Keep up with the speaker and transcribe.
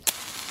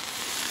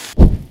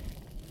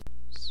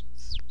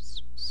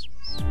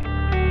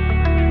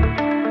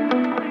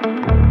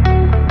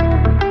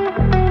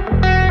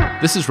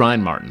This is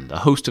Ryan Martin, the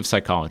host of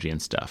Psychology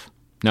and Stuff.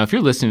 Now, if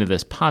you're listening to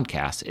this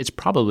podcast, it's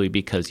probably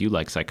because you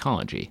like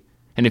psychology.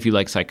 And if you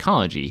like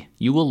psychology,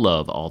 you will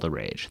love All the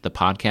Rage, the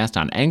podcast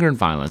on anger and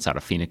violence out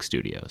of Phoenix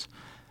Studios.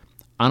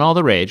 On All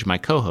the Rage, my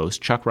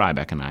co-host Chuck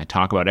Rybeck and I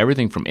talk about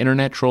everything from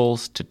internet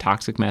trolls to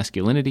toxic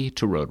masculinity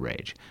to road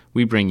rage.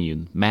 We bring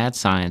you mad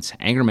science,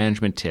 anger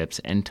management tips,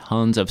 and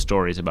tons of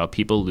stories about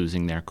people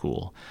losing their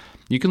cool.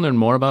 You can learn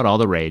more about All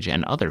the Rage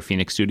and other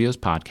Phoenix Studios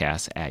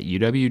podcasts at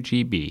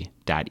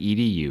uwgb.edu/podcast.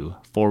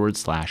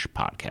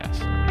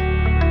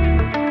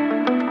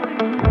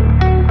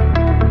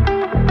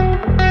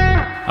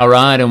 All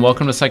right, and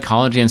welcome to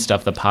Psychology and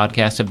Stuff, the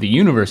podcast of the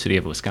University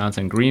of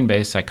Wisconsin Green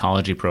Bay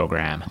Psychology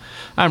Program.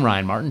 I'm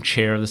Ryan Martin,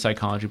 chair of the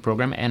Psychology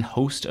Program and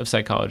host of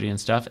Psychology and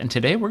Stuff, and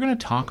today we're going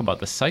to talk about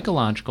the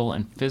psychological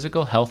and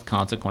physical health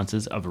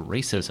consequences of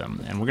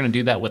racism, and we're going to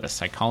do that with a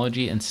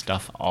Psychology and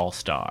Stuff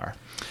all-star.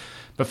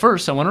 But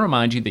first, I want to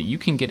remind you that you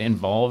can get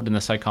involved in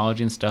the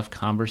Psychology and Stuff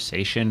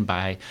conversation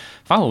by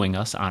following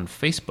us on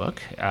Facebook,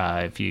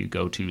 if you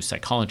go to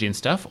Psychology and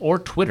Stuff, or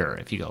Twitter,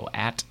 if you go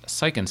at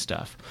Psych and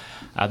Stuff.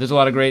 There's a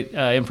lot of great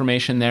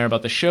information there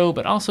about the show,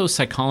 but also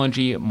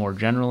psychology more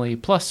generally.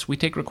 Plus, we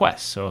take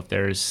requests. So if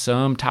there's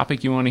some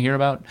topic you want to hear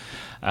about,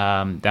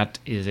 that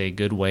is a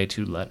good way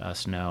to let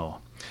us know.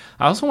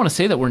 I also want to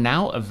say that we're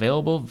now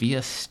available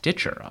via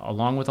Stitcher,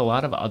 along with a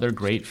lot of other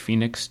great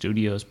Phoenix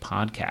Studios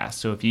podcasts.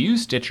 So if you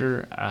use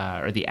Stitcher,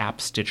 or the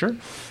app Stitcher,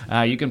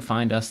 you can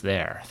find us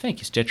there. Thank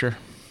you, Stitcher.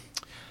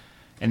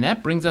 And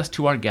that brings us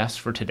to our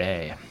guest for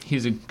today.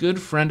 He's a good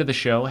friend of the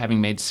show,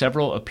 having made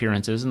several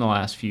appearances in the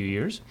last few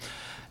years.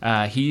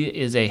 He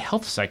is a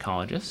health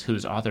psychologist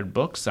who's authored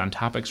books on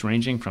topics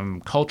ranging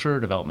from culture,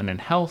 development,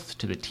 and health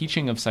to the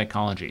teaching of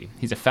psychology.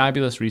 He's a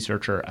fabulous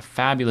researcher, a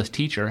fabulous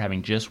teacher,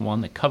 having just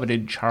won the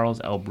coveted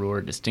Charles L. Brewer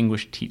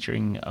Distinguished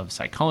Teaching of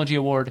Psychology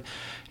Award,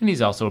 and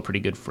he's also a pretty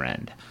good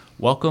friend.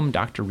 Welcome,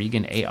 Dr.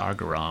 Regan A.R.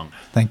 Gurung.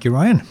 Thank you,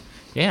 Ryan.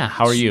 Yeah,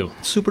 how are you?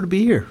 Super to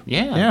be here.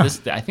 Yeah.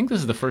 I think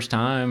this is the first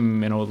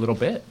time in a little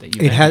bit that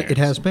you've been here. It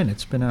has been.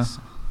 It's been a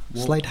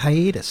slight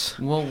hiatus.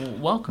 Well,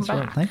 welcome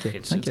back. Right. Thank you.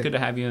 It's good to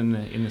have you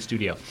in the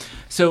studio.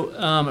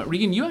 So,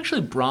 Regan, you actually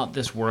brought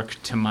this work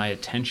to my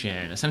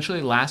attention.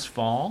 Essentially, last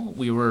fall,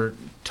 we were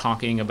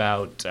talking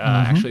about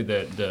actually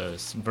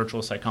the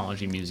Virtual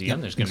Psychology Museum.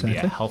 There's going to be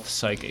a health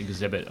psych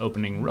exhibit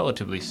opening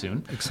relatively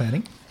soon.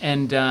 Exciting.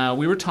 And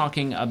we were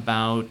talking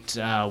about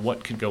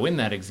what could go in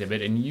that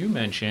exhibit, and you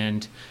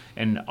mentioned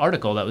an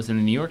article that was in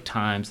the New York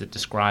Times that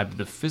described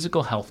the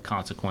physical health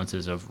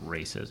consequences of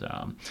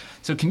racism.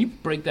 So can you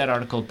break that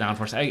article down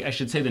for us? I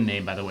should say the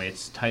name, by the way.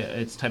 It's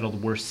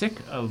titled "We're Sick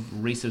of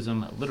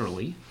Racism,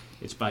 Literally."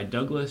 It's by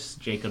Douglas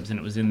Jacobs, and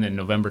it was in the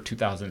November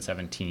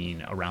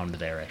 2017, around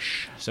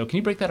there-ish. So can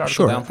you break that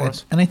article down for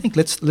us? And I think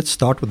let's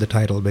start with the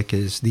title,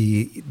 because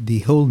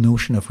the whole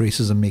notion of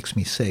racism makes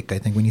me sick. I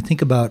think when you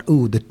think about,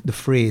 the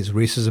phrase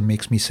racism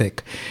makes me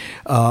sick,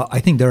 I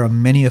think there are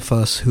many of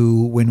us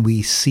who, when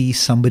we see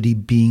somebody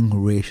being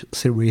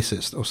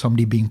racist or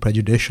somebody being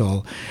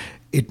prejudicial,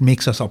 it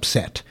makes us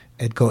upset.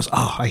 It goes,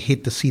 I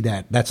hate to see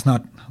that. That's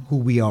not who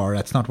we are.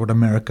 That's not what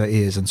America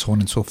is, and so on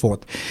and so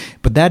forth.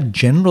 But that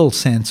general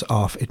sense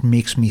of it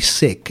makes me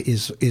sick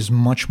is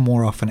much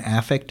more of an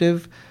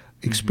affective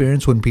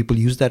experience when people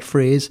use that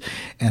phrase.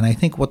 And I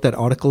think what that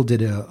article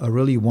did a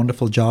really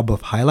wonderful job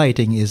of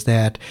highlighting is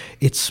that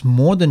it's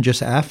more than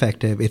just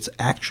affective. It's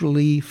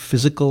actually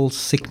physical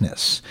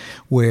sickness,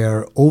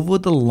 where over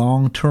the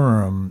long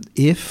term,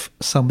 if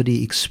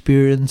somebody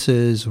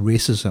experiences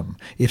racism,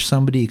 if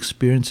somebody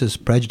experiences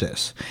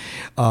prejudice,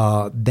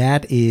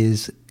 that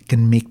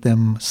can make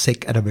them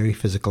sick at a very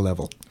physical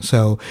level.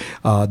 So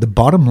the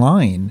bottom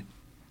line,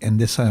 and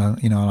this,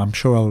 I'm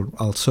sure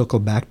I'll circle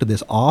back to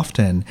this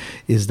often,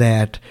 is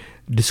that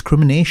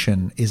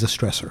discrimination is a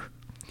stressor.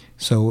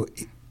 So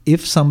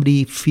if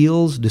somebody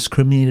feels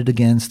discriminated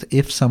against,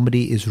 if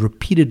somebody is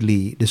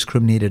repeatedly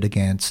discriminated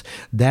against,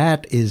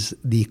 that is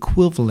the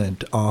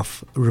equivalent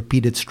of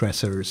repeated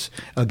stressors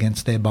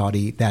against their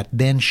body that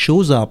then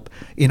shows up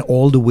in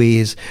all the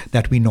ways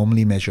that we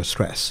normally measure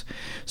stress.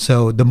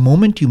 So the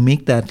moment you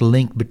make that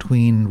link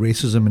between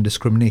racism and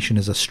discrimination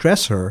as a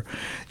stressor,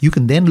 you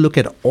can then look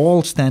at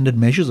all standard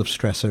measures of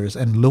stressors,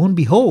 and lo and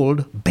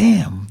behold,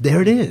 bam,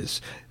 there it is.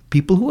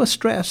 People who are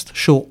stressed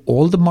show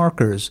all the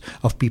markers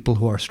of people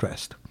who are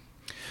stressed.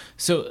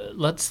 So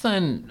let's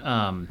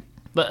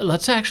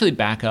actually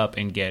back up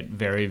and get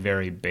very,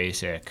 very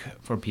basic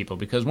for people,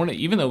 because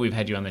even though we've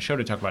had you on the show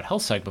to talk about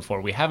health psych before,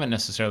 we haven't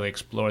necessarily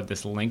explored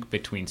this link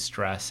between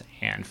stress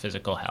and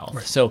physical health.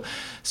 Right. So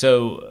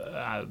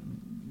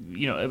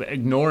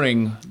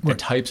ignoring the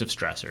types of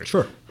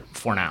stressors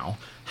for now,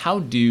 how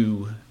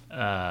do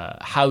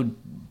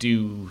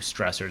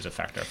stressors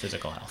affect our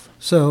physical health?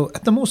 So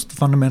at the most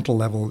fundamental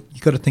level, you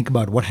got to think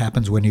about what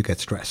happens when you get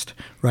stressed,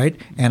 right?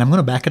 And I'm going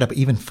to back it up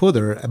even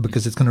further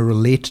because it's going to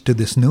relate to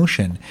this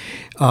notion.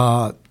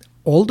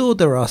 although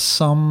there are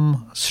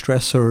some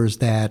stressors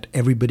that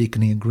everybody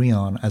can agree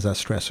on as our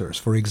stressors.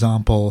 For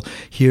example,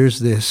 here's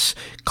this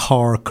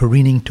car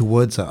careening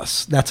towards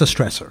us. That's a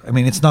stressor. I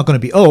mean, it's not going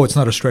to be, oh, it's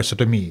not a stressor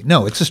to me.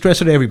 No, it's a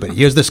stressor to everybody.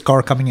 Here's this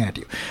car coming at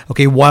you.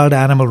 Okay, wild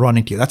animal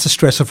running to you. That's a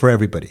stressor for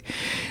everybody.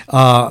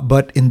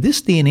 But in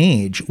this day and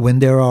age, when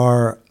there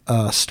are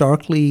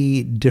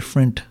starkly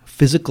different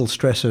physical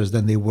stressors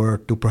than they were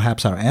to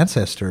perhaps our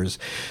ancestors,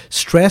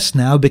 stress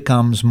now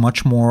becomes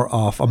much more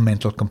of a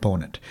mental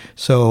component.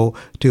 So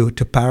to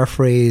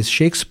paraphrase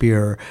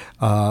Shakespeare,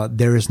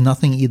 there is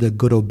nothing either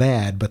good or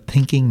bad, but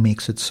thinking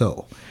makes it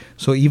so.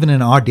 So even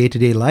in our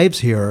day-to-day lives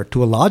here,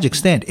 to a large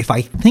extent, if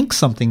I think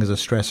something is a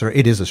stressor,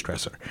 it is a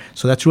stressor.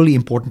 So that's really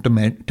important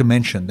to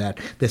mention that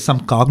there's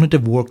some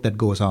cognitive work that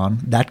goes on.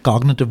 That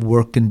cognitive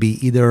work can be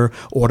either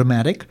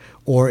automatic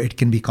or it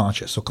can be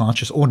conscious, so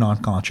conscious or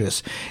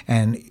non-conscious.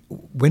 And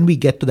when we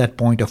get to that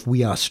point of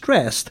we are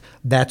stressed,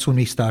 that's when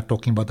we start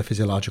talking about the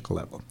physiological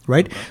level,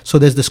 right? Okay. So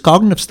there's this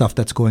cognitive stuff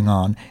that's going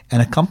on,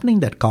 and accompanying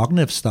that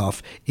cognitive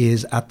stuff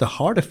is at the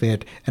heart of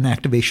it an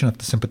activation of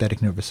the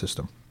sympathetic nervous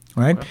system.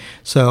 Right? Okay.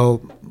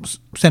 So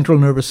central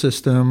nervous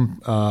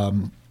system,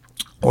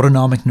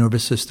 autonomic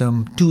nervous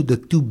system, the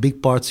two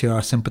big parts here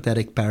are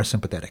sympathetic,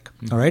 parasympathetic.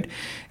 Mm-hmm. All right?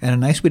 And a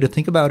nice way to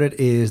think about it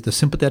is the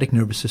sympathetic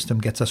nervous system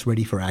gets us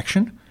ready for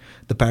action.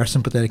 The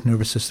parasympathetic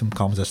nervous system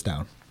calms us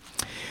down.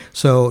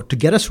 So to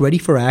get us ready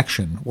for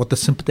action, what the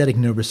sympathetic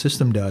nervous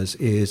system does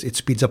is it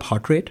speeds up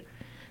heart rate.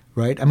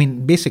 Right? I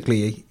mean,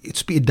 basically,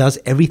 it does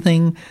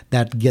everything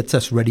that gets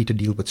us ready to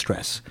deal with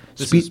stress.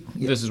 This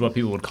is what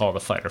people would call the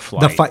fight or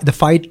flight. The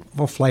fight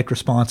or flight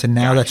response, and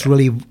now that's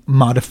really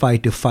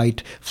modified to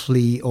fight,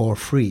 flee, or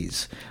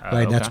freeze.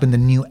 Right? Okay. That's been the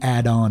new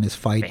add-on is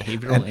fight.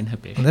 Behavioral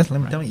inhibition. Let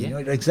me tell you,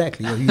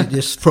 exactly. You're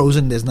just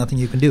frozen. There's nothing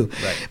you can do.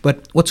 Right.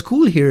 But what's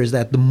cool here is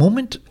that the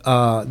moment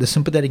the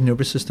sympathetic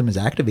nervous system is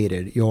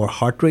activated, your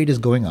heart rate is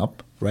going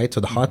up. Right,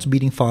 so the heart's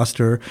beating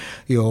faster,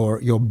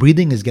 your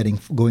breathing is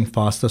going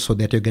faster, so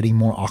that you're getting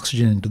more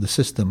oxygen into the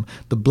system.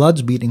 The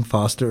blood's beating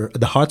faster,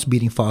 the heart's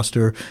beating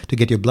faster to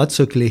get your blood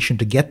circulation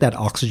to get that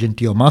oxygen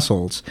to your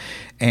muscles,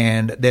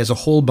 and there's a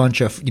whole bunch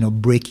of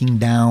breaking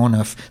down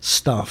of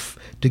stuff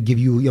to give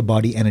your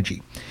body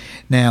energy.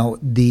 Now,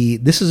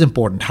 this is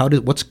important.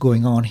 What's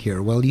going on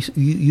here? Well,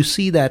 you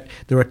see that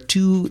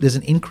there's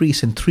an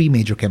increase in three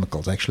major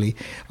chemicals actually: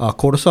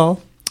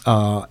 cortisol,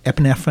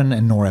 epinephrine,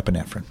 and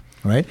norepinephrine.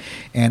 Right?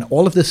 And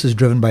all of this is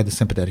driven by the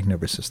sympathetic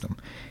nervous system.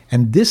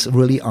 And this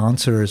really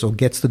answers or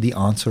gets to the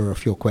answer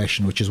of your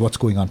question, which is what's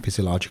going on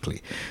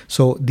physiologically.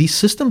 So these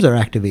systems are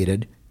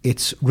activated.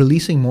 It's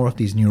releasing more of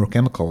these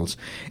neurochemicals.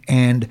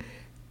 And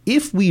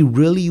if we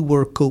really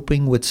were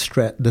coping with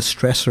the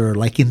stressor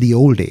like in the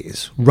old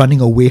days, running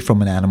away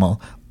from an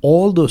animal,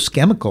 all those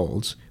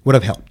chemicals would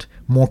have helped.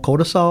 More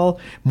cortisol,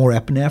 more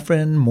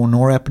epinephrine, more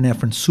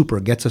norepinephrine,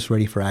 super, gets us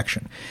ready for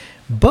action.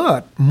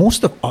 But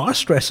most of our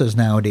stressors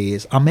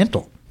nowadays are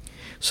mental.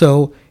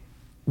 So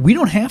we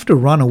don't have to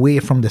run away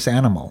from this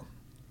animal,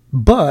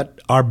 but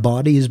our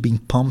body is being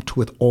pumped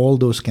with all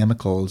those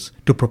chemicals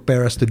to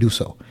prepare us to do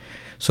so.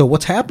 So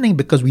what's happening,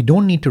 because we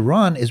don't need to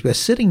run, is we're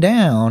sitting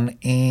down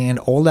and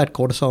all that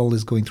cortisol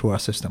is going through our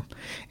system.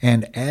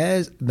 And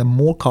as the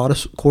more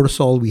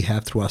cortisol we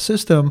have through our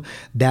system,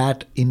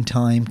 that in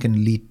time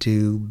can lead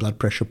to blood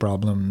pressure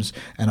problems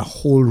and a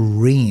whole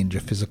range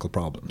of physical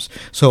problems.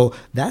 So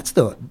that's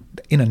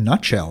in a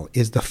nutshell,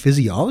 is the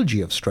physiology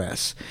of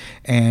stress.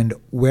 And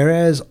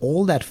whereas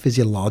all that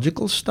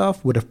physiological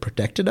stuff would have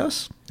protected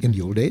us in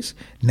the old days,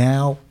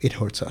 now it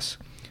hurts us.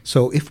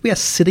 So if we are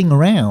sitting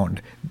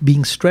around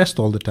being stressed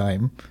all the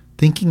time,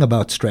 thinking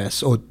about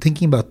stress or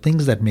thinking about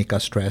things that make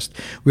us stressed,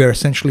 we are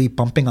essentially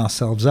pumping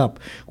ourselves up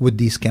with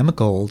these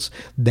chemicals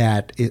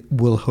that it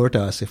will hurt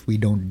us if we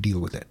don't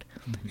deal with it.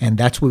 Mm-hmm. And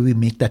that's where we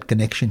make that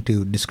connection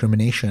to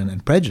discrimination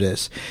and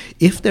prejudice.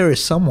 If there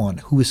is someone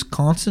who is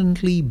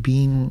constantly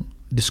being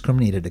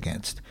discriminated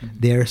against,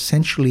 they're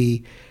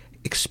essentially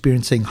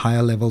experiencing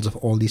higher levels of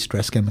all these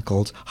stress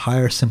chemicals,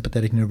 higher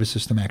sympathetic nervous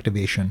system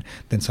activation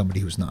than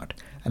somebody who's not.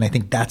 And I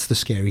think that's the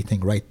scary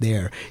thing right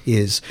there,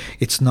 is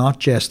it's not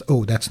just,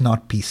 oh, that's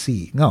not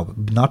PC. No,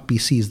 not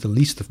PC is the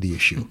least of the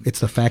issue.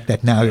 It's the fact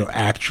that now you're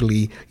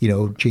actually,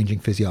 changing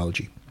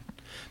physiology.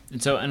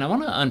 And I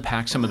want to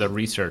unpack some of the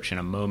research in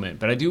a moment,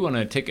 but I do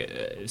want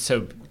to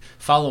so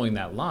following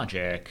that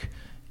logic,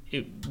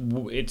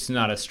 it's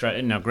not a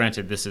stretch. Now,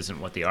 granted, this isn't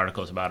what the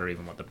article is about or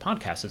even what the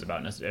podcast is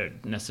about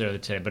necessarily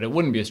today, but it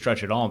wouldn't be a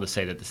stretch at all to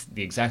say that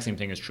the exact same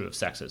thing is true of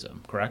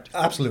sexism, correct?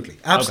 Absolutely.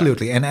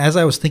 Okay. And as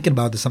I was thinking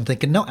about this, I'm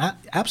thinking, no,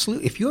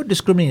 absolutely. If you're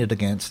discriminated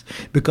against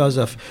because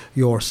of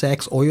your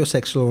sex or your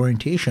sexual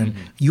orientation,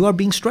 you are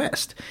being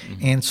stressed.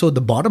 And so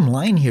the bottom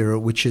line here,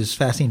 which is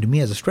fascinating to me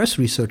as a stress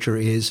researcher,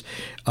 is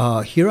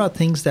here are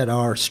things that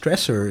are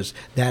stressors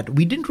that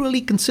we didn't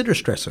really consider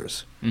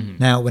stressors.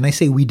 Now, when I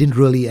say we didn't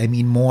really, I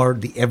mean more more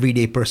the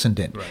everyday person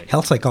didn't. Right.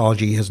 Health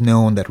psychology has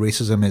known that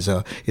racism is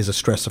a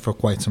stressor for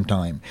quite some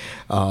time.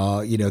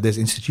 There's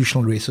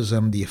institutional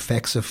racism, the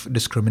effects of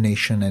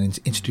discrimination and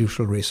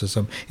institutional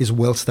racism is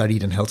well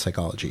studied in health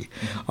psychology.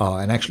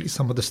 And actually,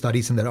 some of the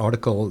studies in that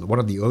article, one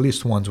of the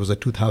earliest ones was a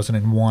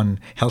 2001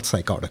 health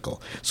psych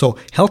article. So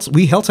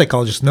we health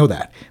psychologists know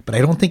that, but I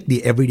don't think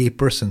the everyday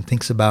person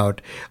thinks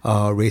about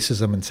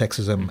racism and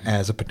sexism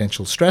as a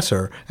potential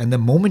stressor. And the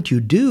moment you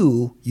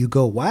do, you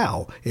go,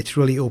 wow, it's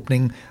really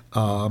opening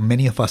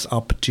many of us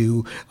up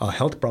to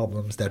health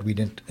problems that we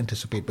didn't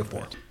anticipate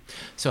before.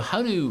 So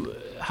how do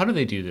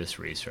they do this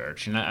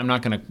research? And I'm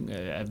not going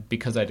to,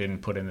 because I didn't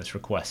put in this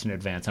request in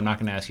advance, I'm not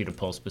going to ask you to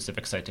pull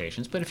specific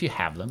citations, but if you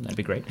have them, that'd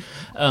be great.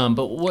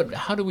 But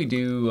how do we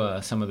do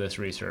some of this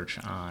research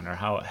on, or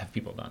how have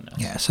people done this?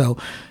 Yeah, so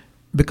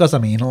because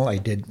I'm anal, I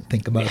did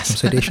think about some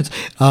citations.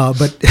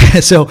 But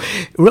so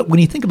when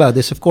you think about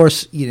this, of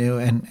course,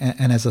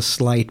 and as a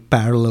slight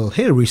parallel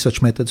here,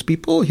 research methods,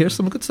 people, here's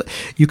some good stuff.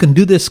 You can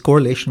do this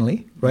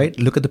correlationally, right?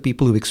 Look at the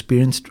people who've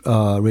experienced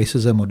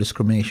racism or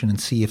discrimination and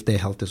see if their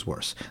health is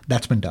worse.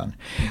 That's been done.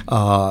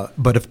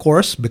 But of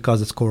course,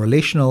 because it's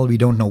correlational, we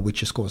don't know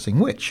which is causing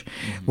which.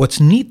 Mm-hmm.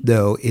 What's neat,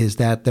 though, is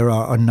that there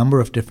are a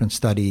number of different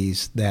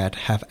studies that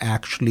have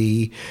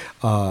actually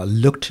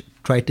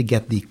tried to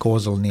get the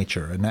causal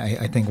nature. And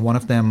I think one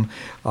of them,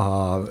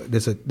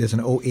 there's an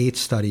 2008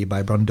 study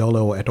by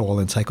Brondolo et al.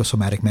 In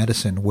Psychosomatic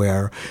Medicine,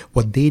 where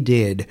what they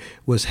did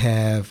was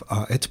have,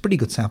 it's a pretty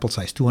good sample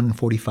size,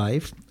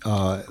 245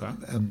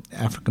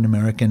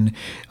 African-American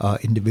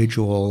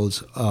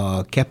individuals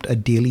kept a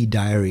daily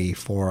diary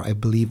for, I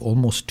believe,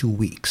 almost 2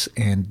 weeks.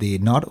 And they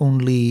not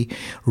only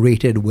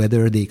rated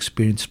whether they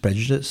experienced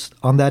prejudice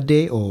on that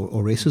day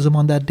or racism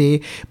on that day,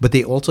 but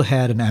they also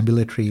had an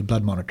ambulatory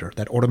blood monitor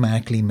that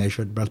automatically measured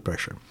blood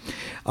pressure.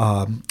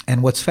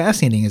 And what's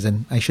fascinating is,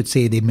 and I should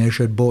say, they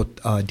measured both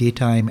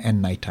daytime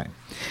and nighttime.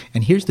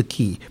 And here's the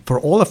key. For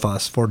all of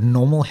us, for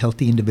normal,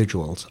 healthy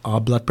individuals, our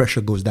blood pressure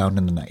goes down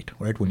in the night,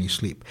 right, when you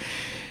sleep.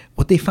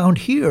 What they found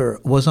here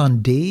was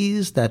on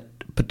days that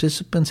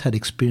participants had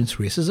experienced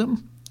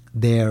racism,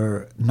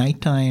 their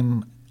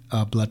nighttime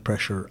blood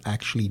pressure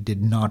actually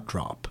did not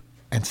drop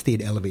and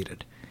stayed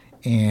elevated.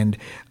 And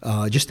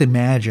just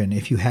imagine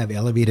if you have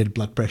elevated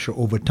blood pressure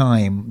over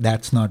time,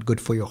 that's not good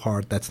for your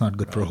heart. That's not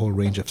good for a whole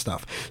range of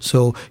stuff.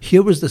 So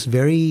here was this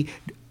very,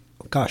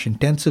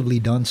 intensively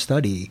done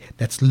study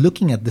that's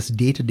looking at this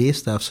day-to-day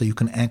stuff so you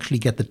can actually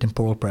get the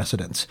temporal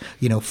precedence.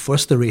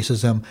 First the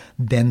racism,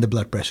 then the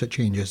blood pressure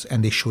changes,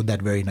 and they showed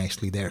that very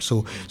nicely there.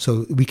 So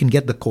we can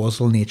get the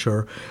causal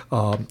nature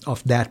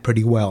of that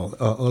pretty well.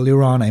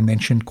 Earlier on, I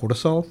mentioned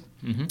cortisol.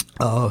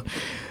 Mm-hmm.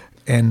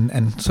 And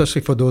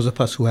especially for those of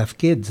us who have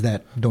kids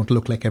that don't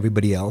look like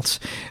everybody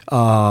else,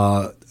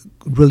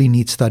 really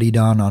neat study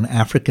done on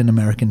African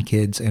American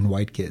kids and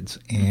white kids.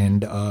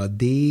 And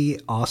they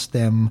asked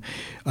them,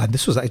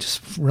 this was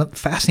just a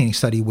fascinating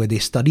study where they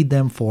studied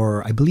them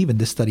for, I believe in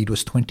this study it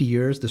was 20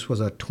 years. This was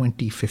a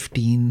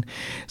 2015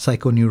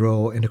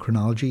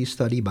 psychoneuroendocrinology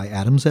study by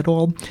Adams et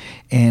al.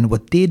 And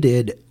what they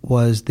did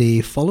was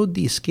they followed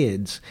these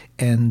kids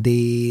and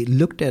they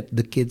looked at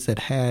the kids that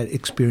had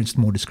experienced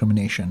more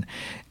discrimination.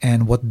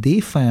 And what they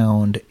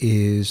found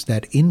is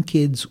that in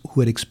kids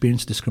who had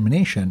experienced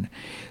discrimination,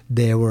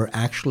 there were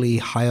actually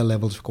higher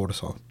levels of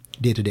cortisol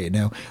day to day.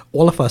 Now,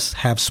 all of us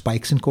have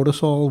spikes in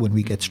cortisol when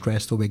we get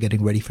stressed or we're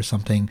getting ready for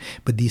something,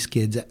 but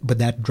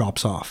that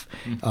drops off.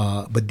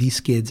 Mm-hmm. But these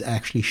kids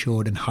actually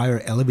showed a higher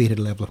elevated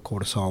level of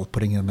cortisol,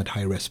 putting them at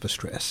high risk for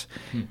stress,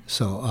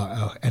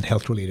 and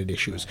health-related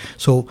issues.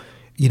 So,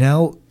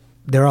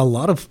 there are a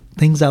lot of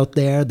things out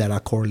there that are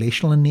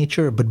correlational in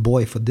nature, but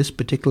boy, for this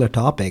particular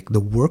topic, the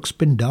work's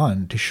been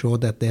done to show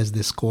that there's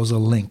this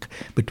causal link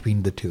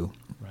between the two.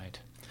 Right.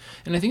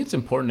 And I think it's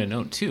important to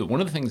note, too,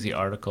 one of the things the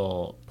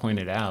article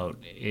pointed out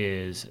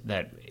is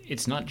that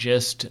it's not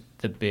just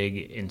the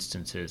big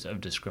instances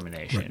of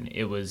discrimination. Right.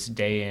 It was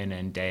day in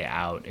and day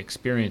out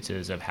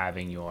experiences of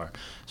having your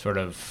sort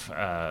of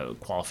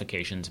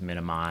qualifications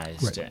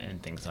minimized, right,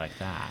 and things like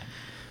that.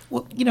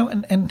 Well,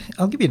 and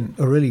I'll give you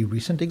a really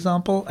recent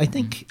example. I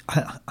think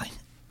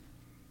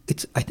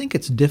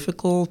it's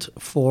difficult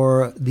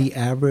for the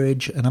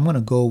average, and I'm going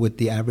to go with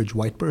the average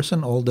white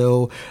person,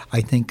 although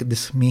I think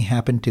this may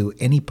happen to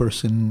any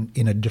person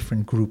in a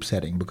different group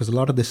setting, because a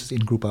lot of this is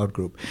in-group,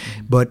 out-group.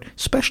 Mm-hmm. But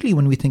especially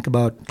when we think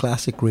about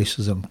classic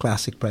racism,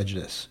 classic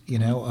prejudice,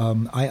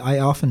 I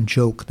often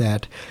joke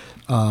that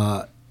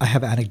I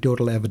have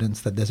anecdotal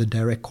evidence that there's a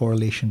direct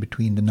correlation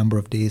between the number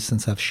of days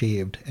since I've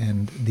shaved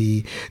and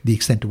the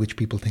extent to which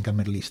people think I'm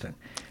Middle Eastern.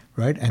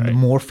 Right? And the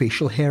more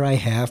facial hair I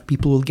have,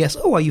 people will guess,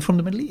 are you from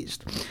the Middle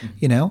East?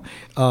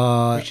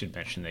 Mm-hmm. We should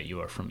mention that you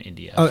are from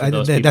India.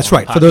 That's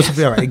right. For those of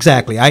you, right,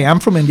 exactly. I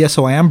am from India,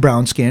 so I am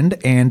brown-skinned.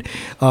 And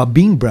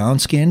being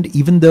brown-skinned,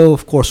 even though,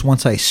 of course,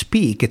 once I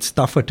speak, it's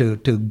tougher to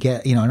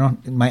get,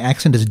 my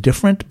accent is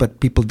different, but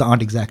people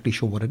aren't exactly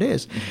sure what it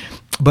is.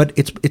 Mm-hmm. But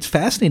it's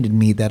fascinated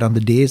me that on the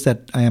days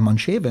that I am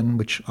unshaven,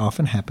 which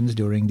often happens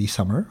during the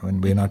summer when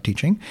we're not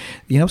teaching,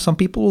 some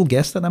people will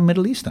guess that I'm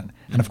Middle Eastern.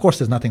 And of course,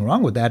 there's nothing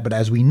wrong with that. But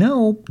as we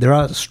know, there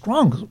are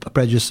strong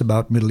prejudices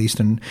about Middle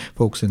Eastern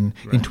folks in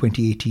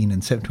 2018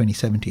 and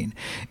 2017.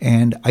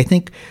 And I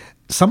think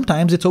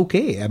sometimes it's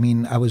okay. I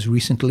mean, I was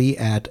recently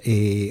at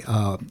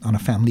on a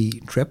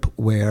family trip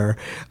where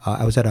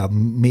I was at a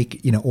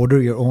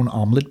order your own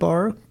omelet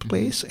bar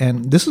place,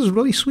 and this is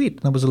really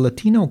sweet. There was a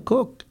Latino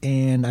cook,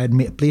 and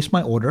I'd placed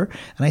my order,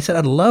 and I said,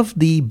 "I'd love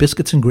the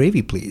biscuits and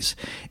gravy, please."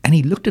 And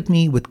he looked at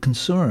me with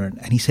concern,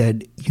 and he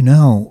said,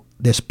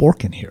 "There's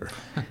pork in here,"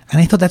 and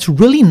I thought that's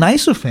really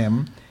nice of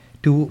him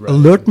to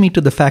alert me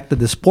to the fact that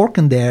there's pork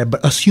in there,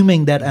 but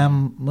assuming that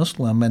I'm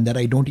Muslim and that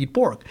I don't eat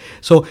pork.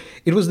 So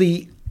it was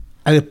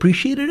I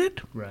appreciated it,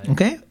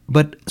 okay?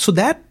 But so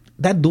that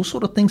those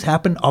sort of things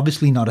happen,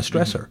 obviously not a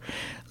stressor.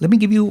 Let me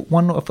give you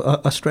one of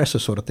a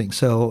stressor sort of thing.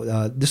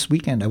 So this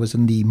weekend I was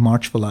in the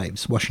March for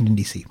Lives, Washington,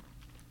 D.C.,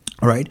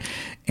 all right?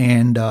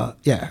 And I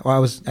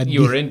was at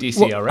You were in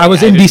D.C. already. I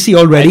was in D.C.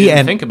 already. I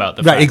didn't think about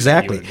the fact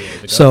exactly. that you were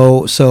able to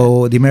go.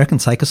 So the American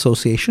Psych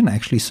Association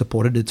actually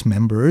supported its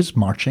members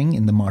marching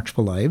in the March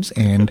for Lives.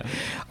 And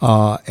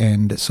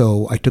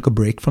so I took a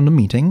break from the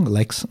meeting,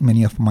 like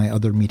many of my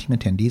other meeting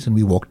attendees, and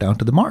we walked down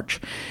to the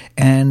march.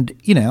 And,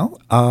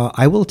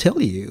 I will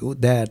tell you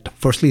that,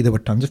 firstly, there were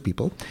tons of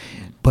people,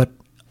 but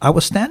I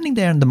was standing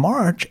there in the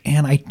march,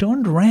 and I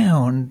turned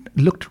around,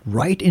 looked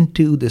right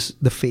into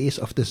the face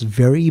of this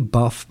very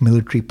buff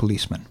military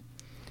policeman.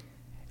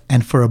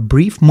 And for a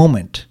brief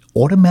moment,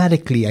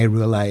 automatically I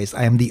realized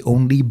I am the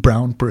only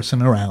brown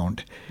person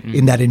around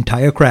in that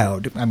entire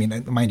crowd. I mean,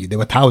 mind you, there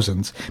were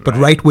thousands, but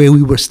right where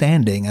we were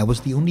standing, I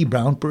was the only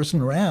brown person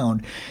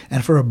around.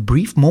 And for a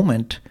brief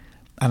moment,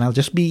 and I'll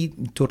just be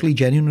totally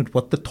genuine with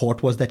what the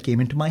thought was that came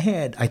into my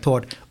head. I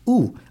thought,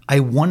 I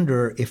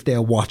wonder if they're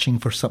watching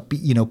for some,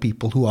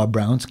 people who are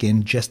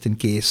brown-skinned just in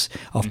case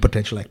of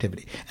potential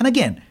activity. And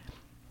again,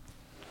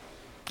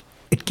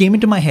 it came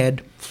into my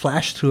head,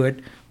 flashed through it.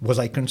 Was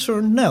I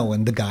concerned? No.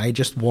 And the guy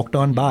just walked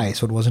on by,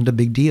 so it wasn't a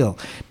big deal.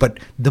 But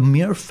the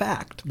mere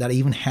fact that I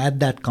even had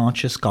that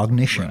conscious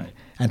cognition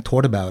and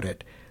thought about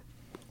it,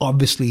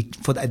 obviously,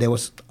 for that, there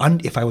was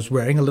if I was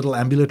wearing a little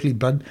ambulatory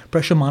blood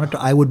pressure monitor,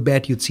 I would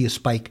bet you'd see a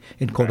spike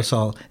in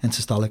cortisol and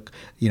systolic,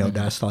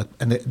 diastolic.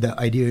 And the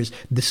idea is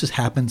this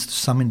happens to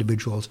some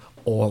individuals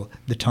all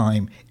the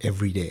time,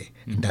 every day,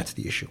 and that's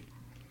the issue.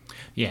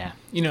 Yeah.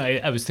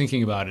 I was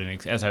thinking about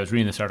it as I was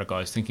reading this article. I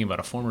was thinking about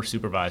a former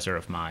supervisor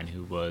of mine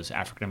who was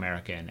African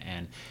American,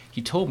 and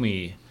he told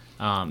me.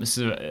 I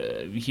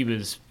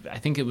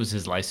think it was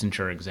his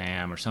licensure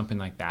exam or something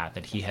like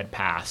that he had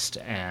passed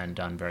and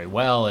done very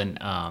well.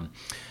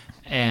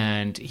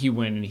 And he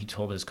went and he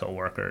told his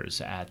coworkers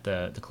at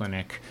the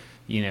clinic,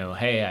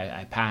 hey,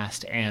 I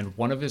passed. And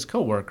one of his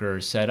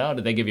coworkers said, "Oh,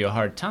 did they give you a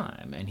hard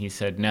time?" And he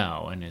said,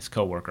 "No." And his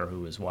coworker, who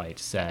was white,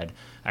 said,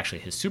 actually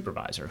his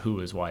supervisor, who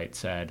was white,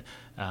 said,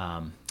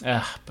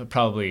 but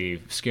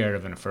probably scared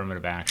of an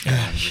affirmative action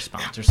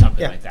response or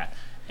something like that.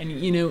 And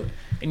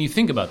you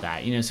think about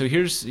that, so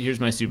here's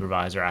my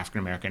supervisor, African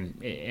American,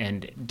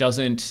 and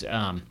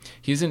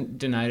he isn't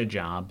denied a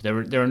job.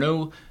 There are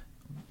no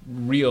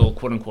real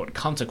quote unquote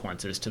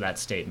consequences to that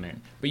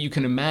statement, but you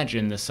can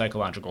imagine the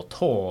psychological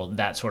toll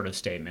that sort of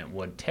statement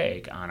would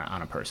take on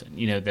a person,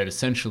 that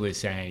essentially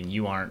saying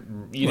you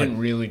didn't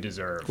really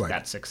deserve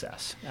that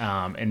success,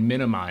 and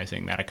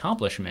minimizing that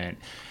accomplishment.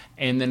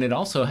 And then it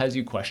also has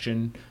you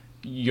question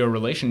your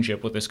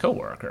relationship with this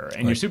coworker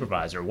and your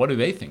supervisor. What do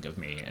they think of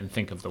me and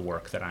think of the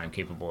work that I'm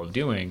capable of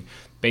doing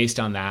based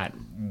on that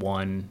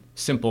one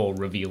simple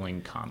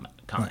revealing comment?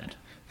 Right.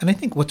 And I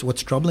think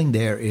what's troubling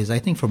there is I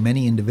think for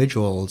many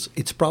individuals,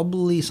 it's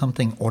probably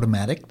something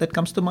automatic that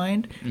comes to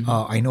mind.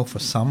 I know for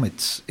some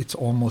it's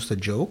almost a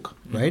joke,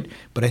 right?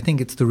 But I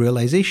think it's the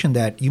realization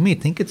that you may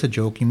think it's a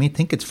joke, you may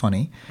think it's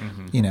funny,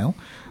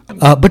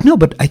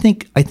 But I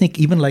think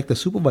even like the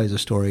supervisor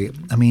story,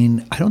 I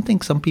mean, I don't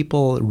think some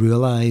people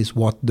realize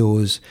what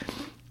those,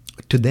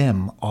 to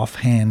them,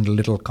 offhand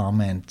little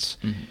comments,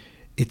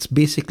 it's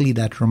basically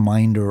that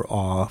reminder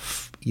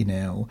of,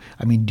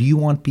 I mean, do you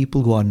want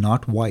people who are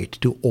not white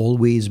to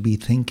always be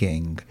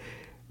thinking,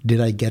 did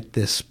I get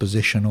this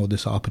position or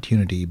this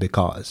opportunity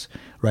because,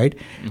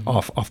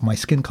 of my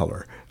skin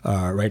color,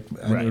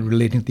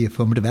 relating to the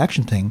affirmative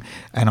action thing.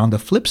 And on the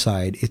flip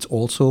side, it's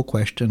also a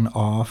question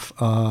of,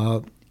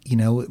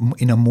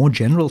 in a more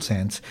general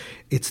sense,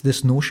 it's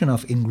this notion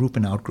of in-group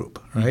and out-group,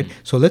 right?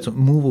 So let's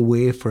move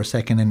away for a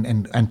second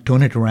and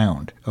turn it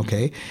around,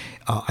 okay?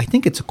 I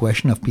think it's a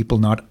question of people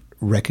not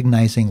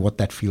recognizing what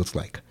that feels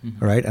like,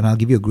 right? And I'll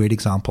give you a great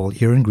example.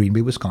 Here in Green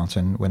Bay,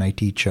 Wisconsin, when I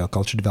teach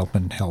culture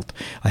development and health,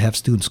 I have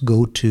students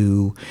go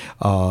to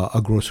a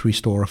grocery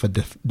store of a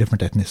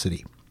different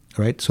ethnicity,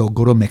 right? So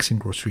go to a Mexican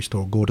grocery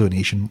store, go to an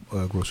Asian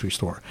grocery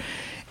store.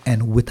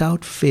 And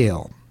without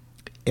fail,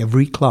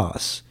 every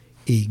class,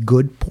 a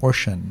good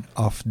portion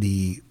of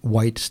the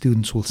white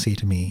students will say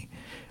to me,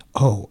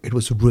 "Oh, it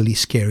was really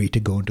scary to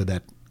go into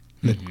that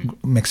the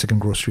Mexican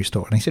grocery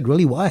store. And I said,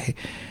 really, why?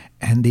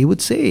 And they will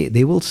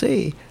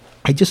say,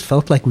 I just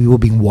felt like we were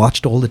being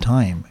watched all the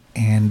time.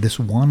 And this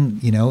one,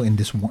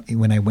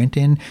 when I went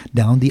in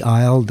down the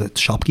aisle, the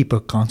shopkeeper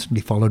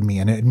constantly followed me,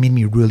 and it made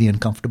me really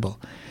uncomfortable.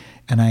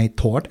 And I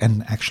thought,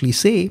 and actually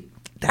say,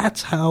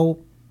 that's how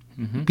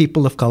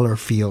people of color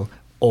feel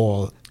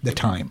all the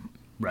time.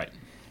 Right.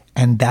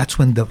 And that's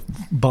when the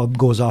bulb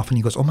goes off and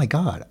he goes, oh my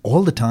God,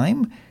 all the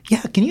time?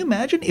 Yeah, can you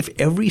imagine if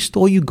every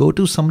store you go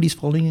to, somebody's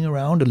following you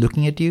around or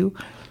looking at you?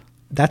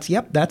 That's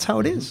how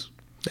it is.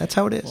 That's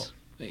how it is.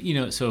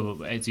 Well,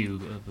 so as you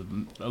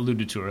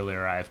alluded to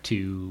earlier, I have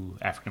 2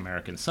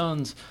 African-American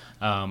sons.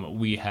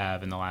 We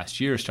have, in the last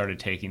year, started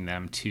taking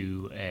them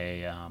to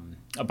a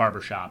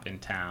barbershop in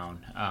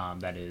town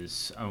that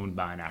is owned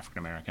by an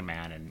African-American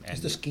man. And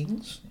is this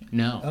Kings?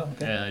 No,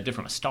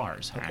 different with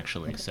Stars,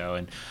 actually. Okay.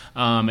 So,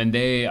 and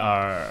they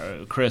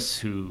are, Chris,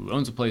 who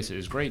owns the place,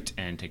 is great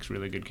and takes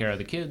really good care of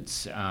the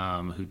kids,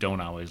 who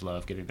don't always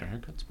love getting their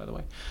haircuts, by the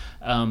way.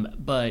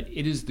 But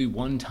it is the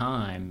one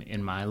time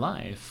in my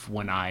life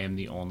when I am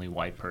the only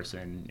white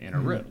person in a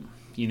room,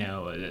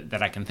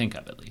 that I can think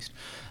of, at least.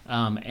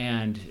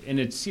 And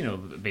it's,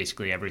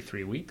 basically every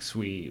 3 weeks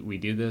we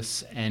do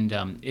this. And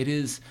it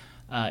is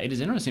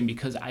interesting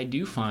because I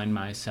do find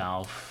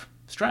myself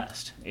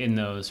stressed in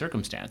those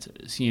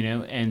circumstances,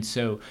 and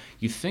so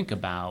you think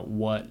about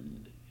what,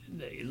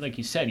 like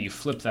you said, you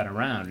flip that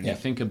around and you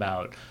think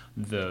about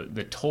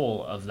the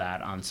toll of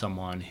that on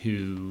someone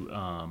who,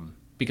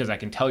 because I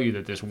can tell you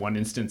that there's one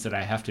instance that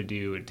I have to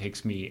do, it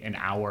takes me an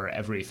hour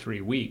every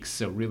 3 weeks,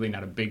 so really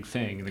not a big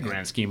thing in the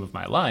grand scheme of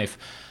my life.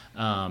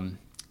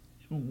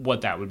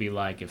 What that would be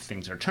like if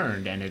things are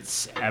turned, and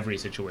it's every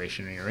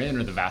situation you're in,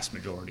 or the vast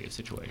majority of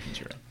situations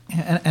you're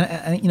in.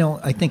 And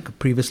I think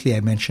previously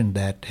I mentioned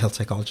that health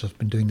psychologists have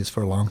been doing this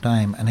for a long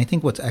time, and I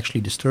think what's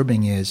actually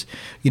disturbing is,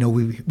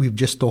 we've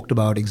just talked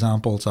about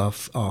examples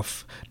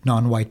of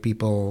non-white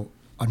people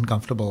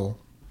uncomfortable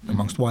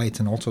amongst whites,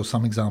 and also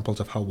some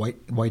examples of how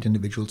white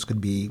individuals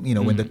could be,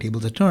 when the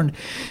tables are turned.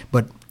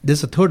 But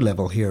there's a third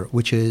level here,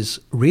 which is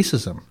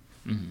racism,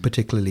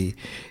 particularly.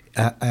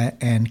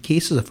 And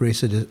cases of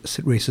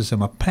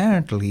racism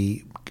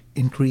apparently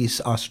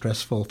are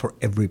stressful for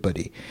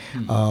everybody.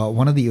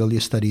 One of the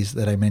earliest studies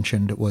that I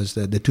mentioned was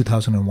the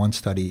 2001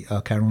 study.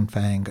 Carolyn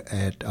Fang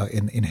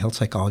in health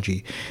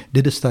psychology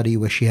did a study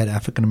where she had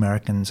African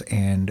Americans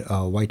and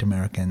white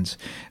Americans,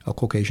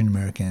 Caucasian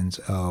Americans,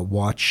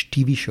 watch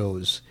TV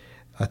shows,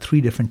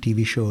 3 different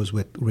TV shows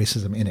with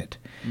racism in it.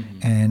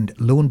 And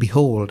lo and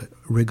behold,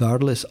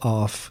 regardless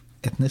of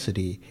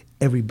ethnicity,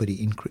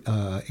 everybody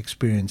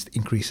experienced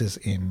increases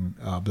in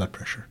blood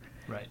pressure.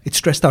 Right. It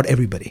stressed out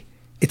everybody.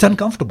 It's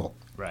uncomfortable.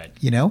 Right.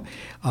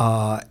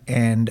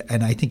 And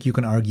I think you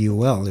can argue,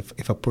 well,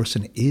 if a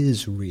person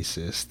is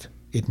racist,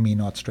 it may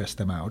not stress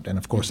them out. And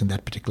of course, in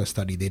that particular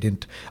study, they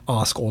didn't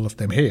ask all of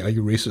them, hey, are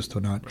you racist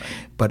or not? Right.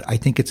 But I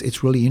think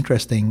it's really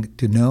interesting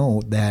to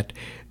know that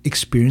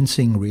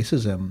experiencing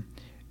racism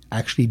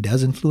actually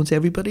does influence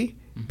everybody.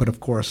 But of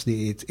course,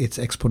 it's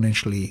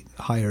exponentially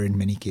higher in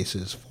many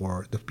cases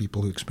for the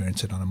people who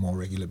experience it on a more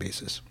regular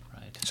basis.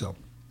 Right.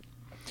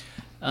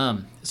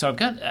 So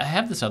I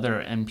have this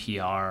other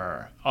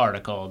NPR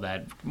article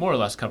that more or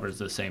less covers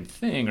the same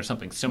thing or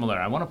something similar.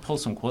 I want to pull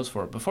some quotes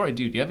for it. Before I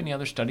do you have any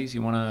other studies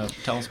you want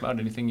to tell us about?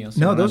 Anything else?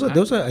 No, those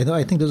are.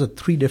 I think those are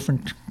 3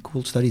 different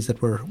cool studies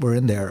that were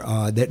in there.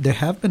 There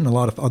have been a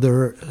lot of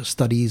other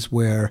studies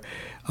where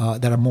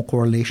that are more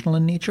correlational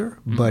in nature,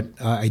 but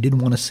I didn't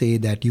want to say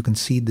that you can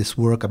see this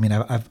work. I mean,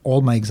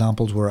 all my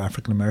examples were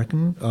African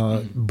American,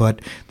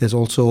 but there's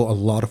also a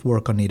lot of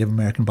work on Native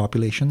American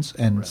populations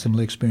and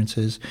similar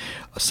experiences.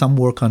 Some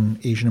work on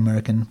Asian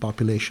American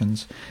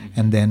populations,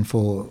 and then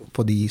for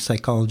the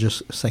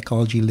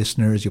psychology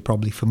listeners, you're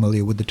probably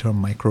familiar with the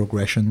term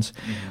microaggressions.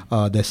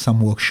 There's some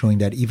work showing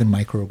that even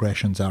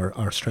microaggressions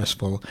are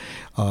stressful.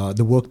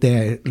 The work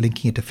there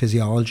linking it to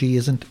physiology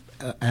isn't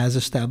as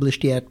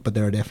established yet, but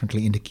there are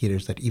definitely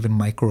indicators that even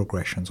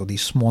microaggressions or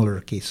these smaller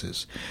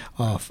cases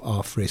of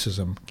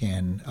racism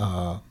can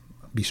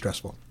be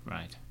stressful.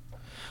 Right.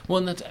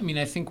 Well, and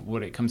I think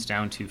what it comes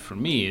down to for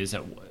me is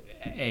that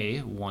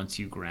once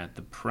you grant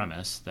the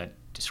premise that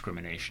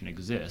discrimination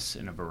exists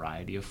in a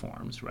variety of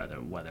forms,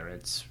 whether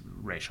it's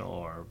racial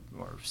or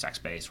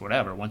sex-based,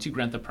 whatever, once you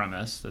grant the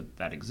premise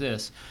that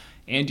exists,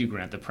 and you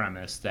grant the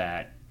premise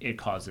that it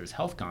causes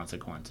health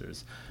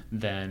consequences,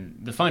 then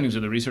the findings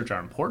of the research are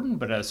important,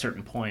 but at a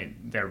certain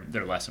point,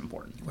 they're less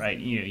important, right?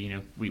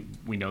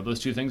 We know those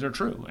 2 things are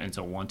true, and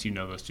so once you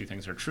know those 2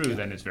 things are true,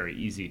 then it's very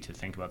easy to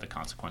think about the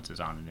consequences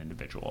on an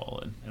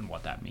individual and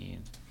what that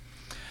means.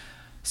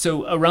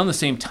 So around the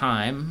same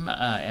time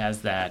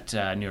as that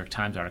New York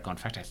Times article, in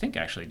fact, I think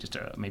actually just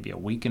maybe a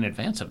week in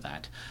advance of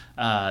that,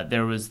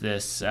 there was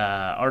this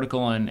article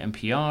on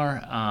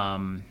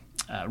NPR,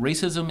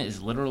 Racism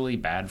is Literally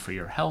Bad for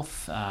Your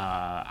Health.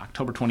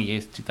 October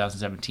 28th,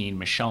 2017.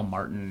 Michelle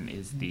Martin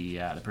is the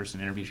person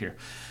interviewed here.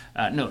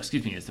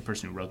 Is the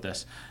person who wrote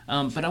this.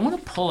 But I want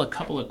to pull a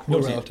couple of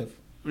quotes. No relative.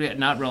 Yeah,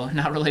 not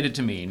related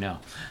to me, no.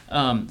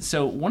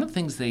 So one of the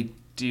things they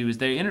do is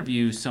they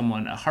interview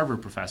someone, a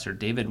Harvard professor,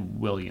 David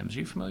Williams. Are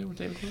you familiar with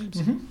David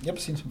Williams? Mm-hmm. Yep,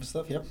 seen some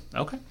stuff, yep.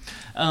 Okay.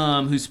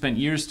 Who spent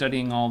years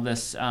studying all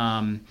this.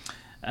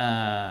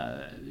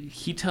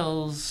 He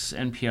tells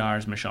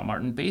NPR's Michelle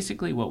Martin,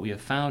 basically what we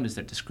have found is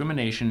that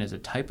discrimination is a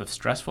type of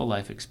stressful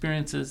life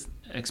experience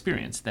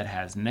that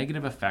has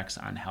negative effects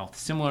on health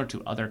similar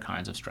to other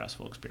kinds of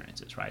stressful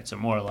experiences, right? So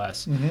more or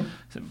less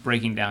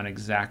breaking down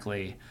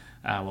exactly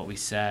what we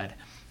said.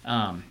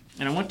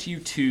 And I want you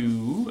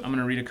to, I'm going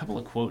to read a couple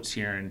of quotes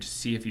here and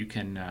see if you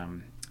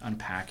can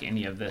unpack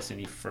any of this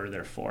any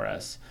further for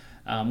us.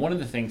 One of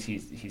the things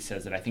he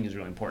says that I think is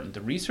really important,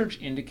 the research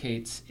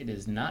indicates it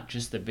is not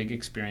just the big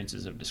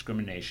experiences of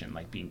discrimination,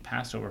 like being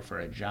passed over for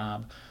a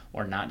job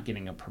or not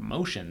getting a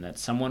promotion that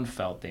someone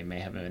felt they may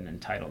have been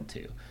entitled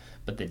to,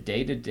 but the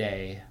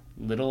day-to-day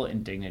little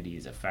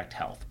indignities affect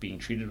health, being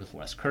treated with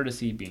less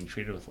courtesy, being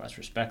treated with less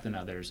respect than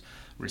others,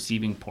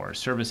 receiving poor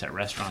service at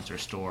restaurants or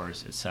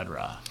stores,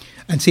 etc.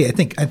 And see, I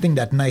think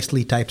that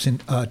nicely ties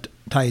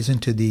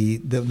into the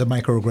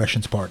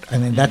microaggressions part. I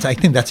mean, I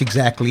think that's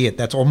exactly it.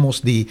 That's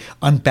almost the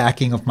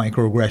unpacking of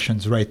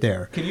microaggressions right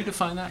there. Can you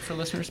define that for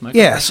listeners?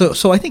 Yeah,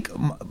 so I think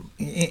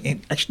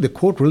actually the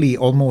quote really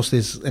almost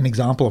is an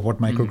example of what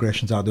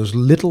microaggressions are. Those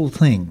little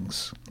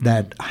things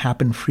that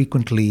happen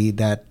frequently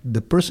that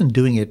the person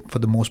doing it, for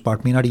the most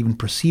part, may not even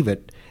perceive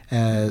it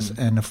as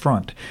an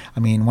affront. I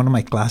mean, one of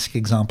my classic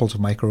examples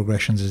of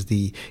microaggressions is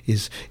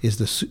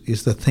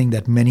the thing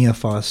that many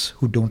of us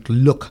who don't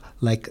look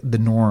like the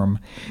norm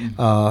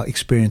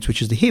experience,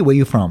 which is the, hey, where are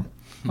you from?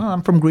 Well,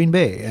 I'm from Green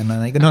Bay. And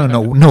I go,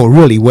 no,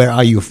 really, where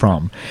are you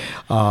from?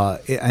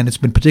 And it's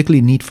been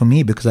particularly neat for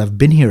me because I've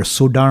been here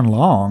so darn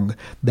long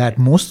that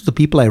most of the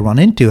people I run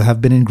into have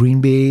been in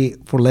Green Bay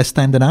for less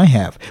time than I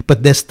have.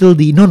 But there's still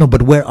the, no,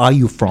 but where are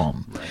you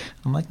from? Right.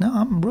 I'm like, no,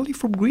 I'm really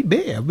from Green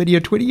Bay. I've been here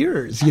 20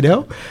 years, you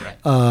know? Right.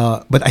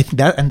 But I think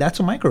that's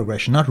a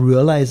microaggression, not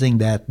realizing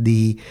that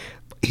the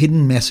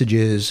hidden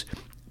messages,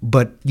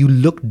 but you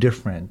look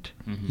different,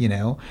 you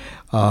know?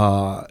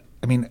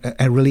 I mean,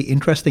 a really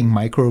interesting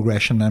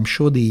microaggression.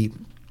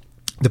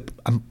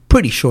 I'm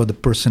pretty sure the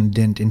person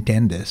didn't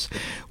intend this.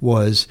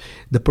 Was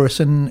the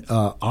person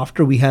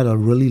after we had a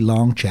really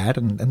long chat,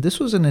 and this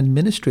was an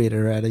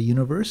administrator at a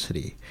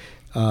university,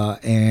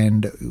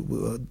 and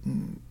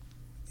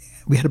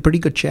we had a pretty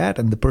good chat.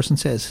 And the person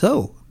says,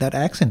 "So that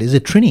accent, is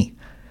it Trini?"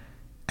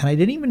 And I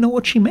didn't even know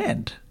what she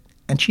meant.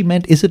 And she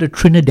meant, "Is it a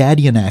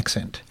Trinidadian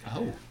accent?"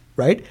 Oh,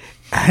 right.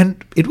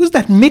 And it was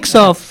that mix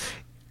of,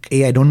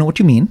 "Hey, I don't know what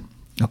you mean."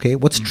 Okay,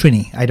 what's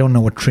Trini? I don't know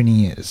what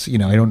Trini is. You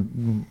know, I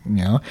don't,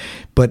 you know,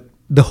 but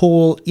the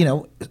whole, you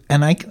know,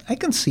 and I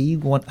can see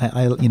what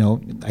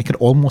I could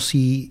almost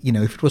see, you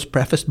know, if it was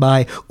prefaced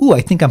by, "Ooh,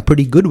 I think I'm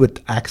pretty good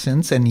with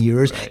accents and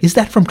years." Right. Is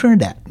that from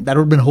Trinidad? That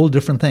would have been a whole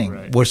different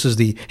thing versus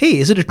the, "Hey,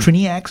 is it a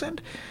Trini accent?"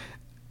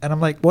 And I'm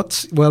like,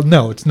 well,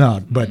 no, it's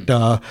not. But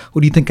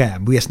who do you think I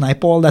am? V.S.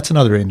 Naipaul? That's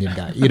another Indian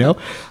guy, you know?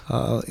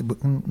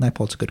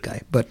 Naipaul's a good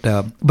guy. But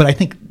I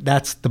think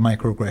that's the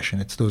microaggression.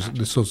 It's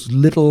those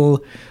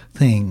little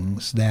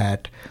things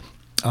that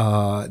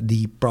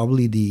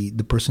probably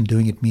the person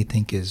doing it may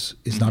think is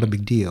not a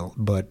big deal,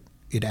 but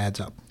it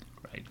adds up.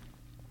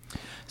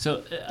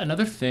 So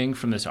another thing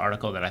from this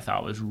article that I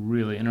thought was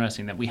really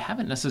interesting that we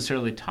haven't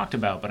necessarily talked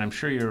about, but I'm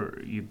sure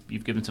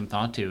you've given some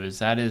thought to, is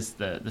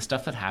the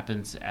stuff that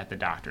happens at the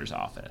doctor's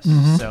office.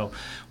 So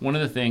one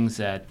of the things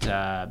that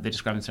they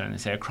describe in study, they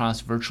say, across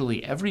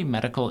virtually every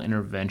medical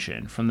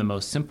intervention, from the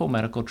most simple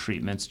medical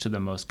treatments to the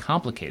most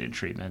complicated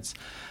treatments,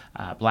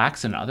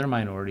 blacks and other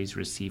minorities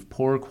receive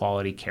poorer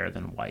quality care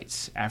than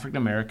whites. African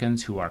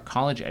Americans who are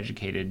college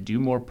educated do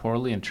more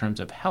poorly in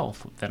terms of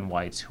health than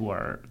whites who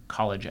are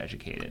college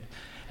educated.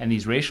 And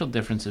these racial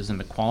differences in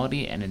the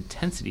quality and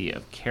intensity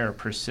of care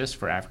persist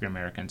for African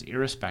Americans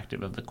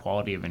irrespective of the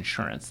quality of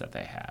insurance that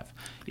they have,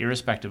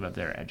 irrespective of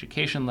their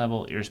education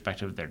level,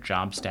 irrespective of their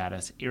job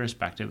status,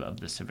 irrespective of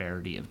the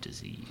severity of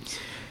disease.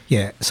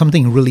 Yeah,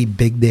 something really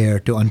big there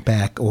to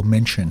unpack or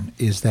mention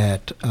is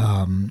that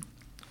one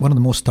of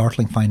the most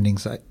startling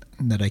findings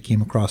that I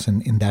came across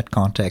in that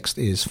context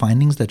is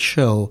findings that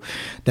show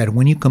that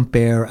when you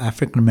compare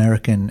African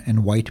American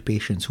and white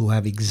patients who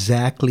have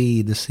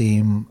exactly the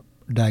same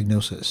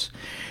diagnosis,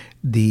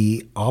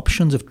 the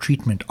options of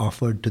treatment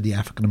offered to the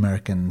African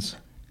Americans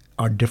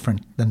are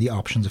different than the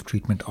options of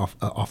treatment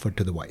offered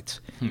to the whites,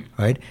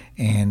 right?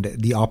 And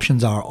the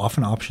options are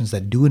often options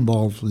that do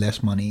involve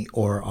less money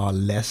or are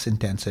less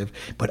intensive.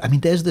 But I mean,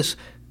 there's this,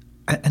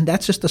 and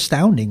that's just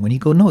astounding when you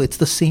go, no, it's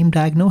the same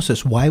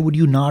diagnosis. Why would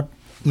you not?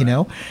 You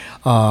know,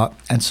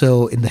 and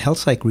so in the health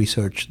psych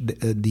research,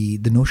 the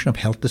notion of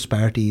health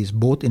disparities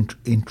both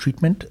in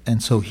treatment,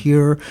 and so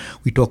here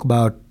we talk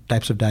about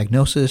types of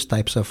diagnosis,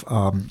 types of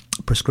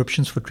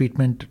prescriptions for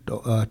treatment,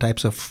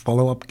 types of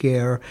follow-up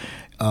care,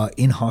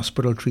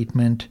 in-hospital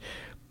treatment,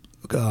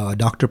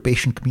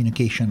 doctor-patient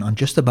communication. On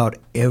just about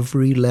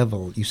every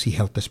level, you see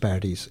health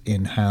disparities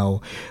in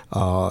how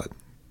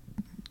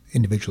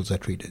individuals are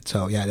treated.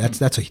 So yeah,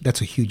 that's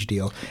a huge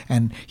deal.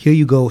 And here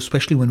you go,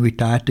 especially when we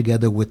tie it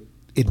together with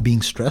it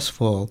being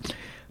stressful.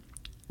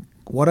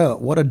 What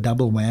a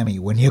double whammy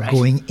when you're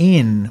going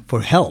in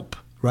for help,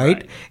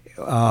 right?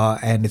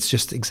 And it's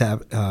just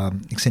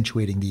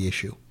accentuating the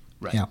issue.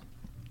 Right. Yeah.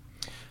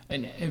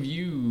 And have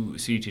you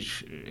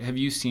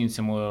seen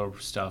similar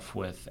stuff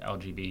with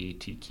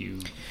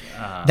LGBTQ?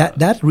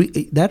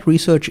 That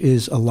research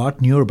is a lot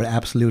newer, but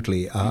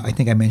absolutely. I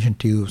think I mentioned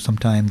to you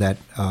sometime that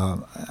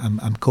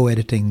I'm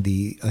co-editing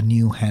a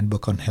new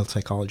handbook on health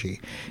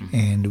psychology,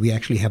 and we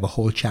actually have a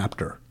whole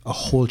chapter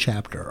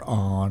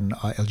on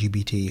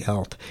LGBT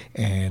health,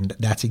 and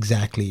that's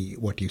exactly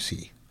what you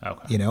see.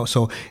 Okay.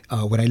 So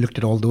when I looked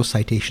at all those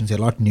citations, they're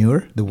a lot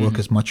newer. The work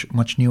is much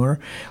newer.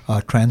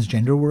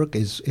 Transgender work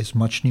is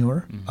much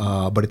newer,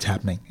 but it's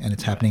happening, and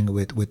it's happening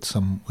with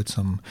some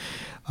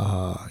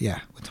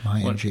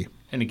high energy.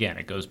 And again,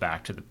 it goes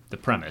back to the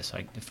premise: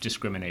 like, if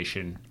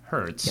discrimination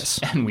hurts,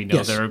 yes. and we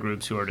know there are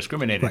groups who are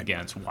discriminated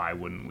against, why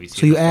wouldn't we see?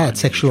 So you add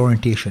sexual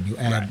orientation, you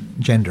add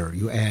gender,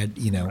 you add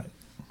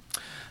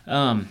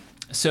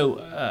So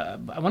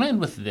I want to end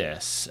with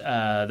this.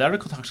 The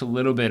article talks a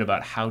little bit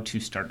about how to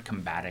start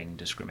combating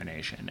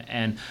discrimination.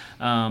 And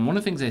one of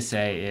the things they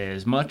say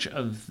is much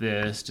of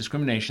this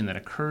discrimination that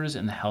occurs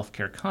in the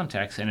healthcare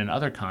context and in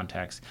other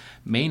contexts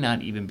may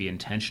not even be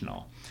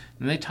intentional.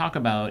 And they talk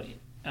about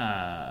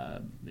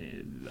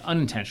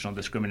unintentional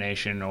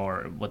discrimination,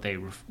 or what they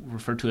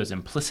refer to as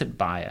implicit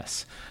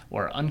bias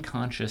or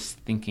unconscious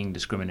thinking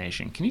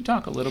discrimination. Can you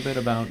talk a little bit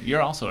about, you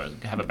also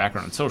have a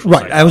background in social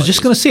psychology. I was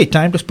just going to say,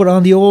 time to put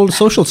on the old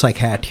social psych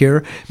hat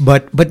here,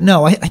 but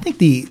no, I think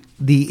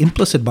the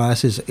implicit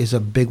bias is a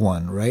big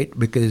one, right?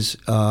 Because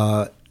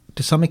to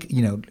some,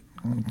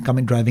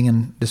 driving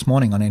in this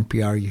morning on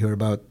NPR, you hear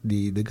about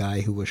the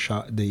guy who was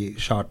shot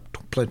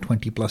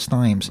 20 plus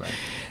times. Right.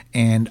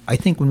 And I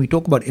think when we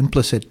talk about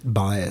implicit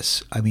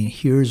bias, I mean,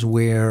 here's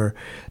where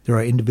there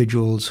are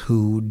individuals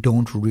who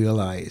don't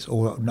realize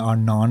or are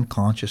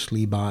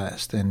non-consciously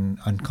biased and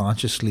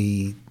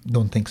unconsciously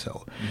don't think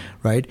so,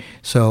 right?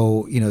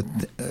 So,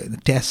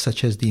 tests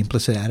such as the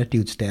implicit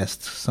attitudes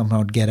tests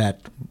somehow get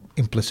at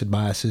implicit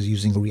biases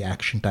using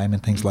reaction time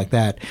and things like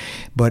that.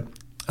 But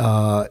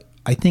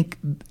I think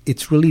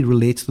it really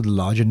relates to the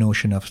larger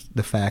notion of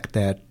the fact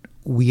that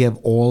we have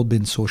all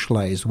been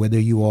socialized, whether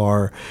you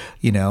are,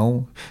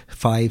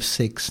 5,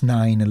 6,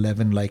 9,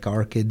 11, like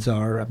our kids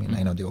are. I mean,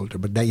 I know they're older,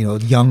 but that,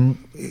 young,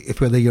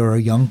 whether you're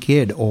a young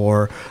kid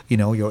or,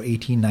 you're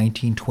 18,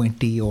 19,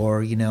 20,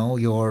 or,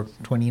 you're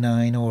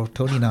 29 or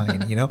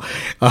 39,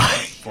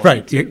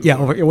 right. Yeah,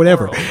 or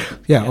whatever.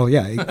 Yeah. Oh,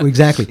 yeah,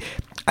 exactly.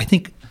 I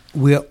think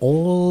we're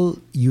all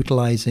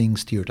utilizing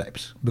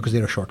stereotypes because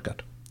they're a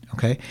shortcut.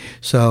 Okay.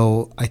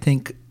 So I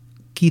think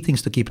key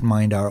things to keep in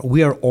mind are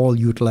we are all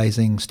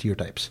utilizing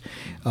stereotypes.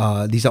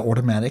 These are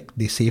automatic.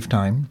 They save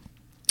time.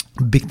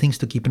 Big things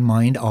to keep in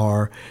mind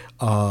are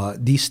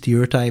these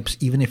stereotypes,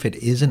 even if it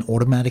is an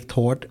automatic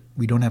thought,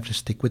 we don't have to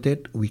stick with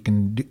it. We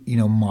can,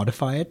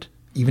 modify it.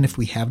 Even if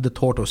we have the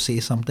thought or say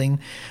something,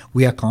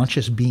 we are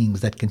conscious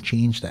beings that can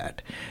change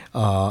that,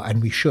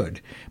 and we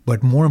should.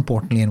 But more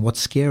importantly, and what's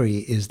scary,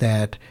 is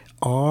that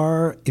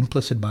our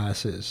implicit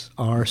biases,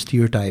 our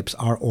stereotypes,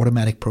 our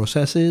automatic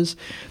processes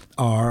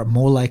are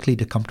more likely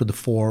to come to the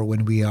fore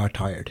when we are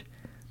tired.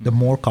 The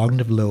more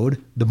cognitive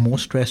load, the more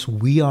stress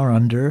we are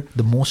under,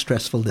 the more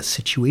stressful the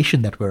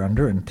situation that we're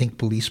under. And think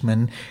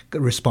policemen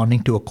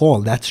responding to a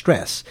call, that's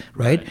stress,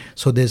 right?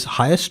 So there's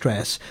higher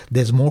stress,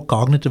 there's more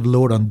cognitive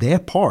load on their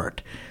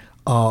part,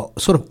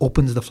 sort of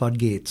opens the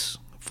floodgates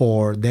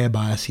for their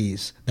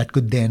biases that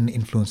could then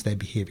influence their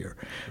behavior.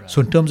 Right.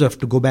 So in terms of,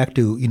 to go back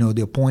to,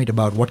 the point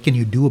about what can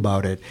you do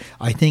about it,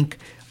 I think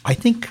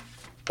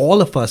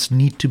all of us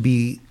need to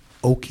be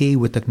okay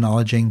with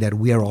acknowledging that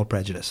we are all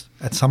prejudiced.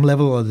 At some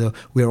level,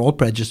 we are all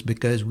prejudiced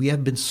because we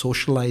have been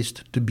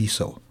socialized to be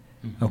so.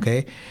 Mm-hmm.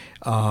 Okay?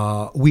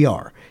 We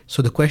are.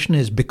 So the question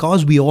is,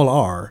 because we all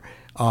are,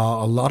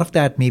 a lot of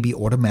that may be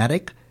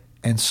automatic.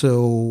 And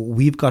so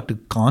we've got to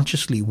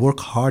work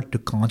hard to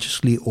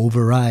consciously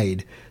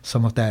override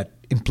some of that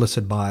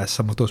implicit bias,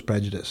 some of those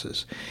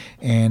prejudices.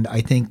 And I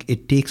think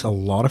it takes a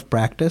lot of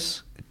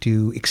practice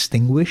to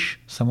extinguish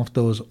some of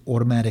those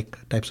automatic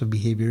types of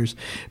behaviors,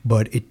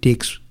 but it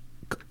takes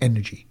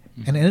energy.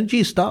 Mm-hmm. And energy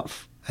is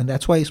tough. And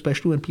that's why,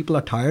 especially when people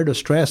are tired or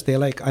stressed, they're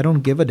like, I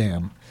don't give a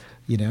damn,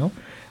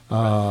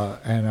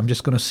 and I'm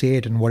just going to say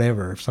it and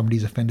whatever. If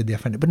somebody's offended, they're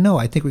offended. But no,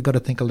 I think we've got to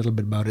think a little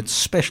bit about it,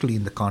 especially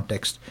in the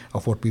context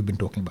of what we've been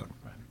talking about.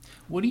 Right.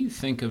 What do you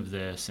think of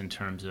this in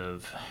terms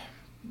of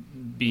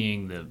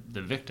being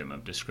the victim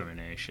of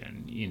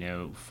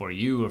discrimination, for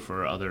you or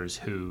for others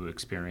who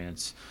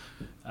experience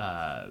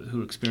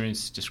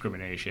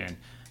discrimination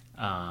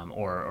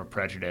or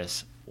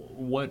prejudice?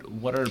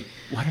 What are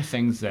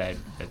things that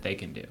they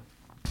can do?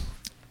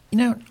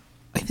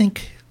 I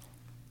think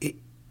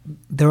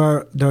there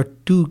are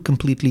two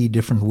completely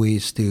different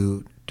ways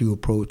to to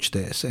approach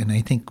this. And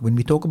I think when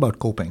we talk about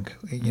coping,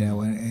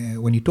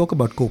 when you talk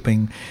about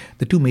coping,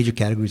 the two major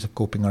categories of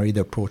coping are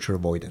either approach or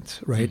avoidance,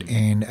 right?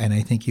 Mm-hmm. And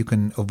I think you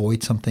can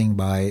avoid something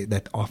by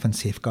that often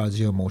safeguards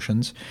your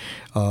emotions.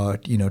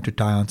 To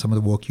tie on some of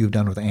the work you've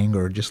done with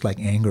anger, just like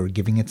anger,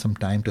 giving it some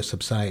time to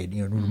subside,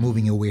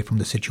 removing you away from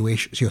the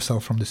situation,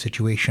 yourself from the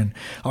situation,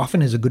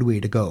 often is a good way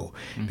to go,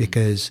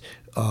 because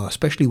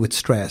especially with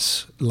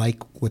stress, like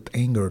with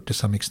anger to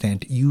some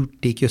extent, you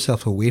take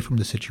yourself away from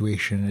the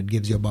situation. It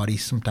gives your body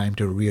some time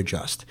to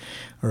readjust.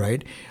 All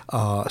right.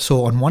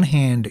 So on one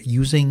hand,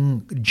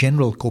 using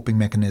general coping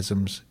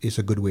mechanisms is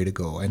a good way to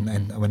go.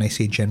 And when I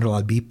say general,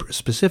 I'll be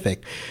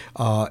specific.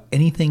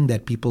 Anything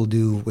that people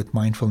do with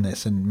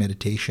mindfulness and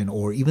meditation,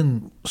 or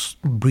even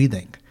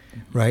breathing,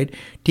 right?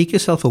 Take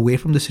yourself away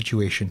from the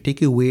situation.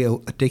 Take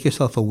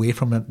yourself away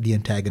from the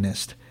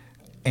antagonist,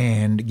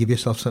 and give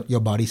your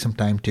body some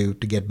time to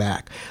get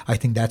back. I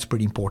think that's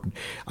pretty important.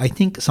 I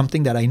think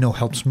something that I know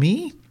helps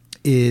me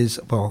is,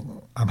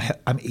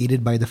 I'm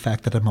aided by the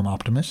fact that I'm an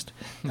optimist.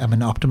 I'm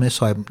an optimist,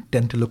 so I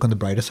tend to look on the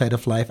brighter side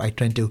of life. I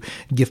tend to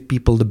give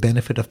people the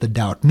benefit of the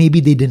doubt. Maybe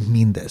they didn't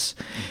mean this.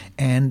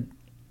 And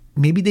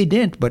maybe they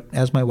didn't, but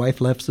as my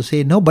wife loves to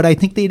say, no, but I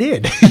think they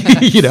did.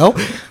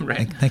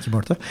 Right. Thank you,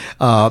 Martha.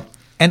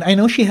 And I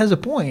know she has a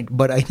point,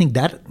 but I think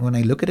that when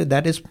I look at it,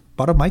 that is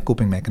part of my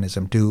coping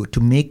mechanism to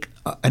make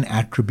an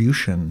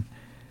attribution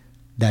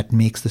that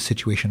makes the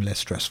situation less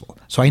stressful.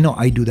 So I know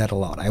I do that a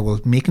lot. I will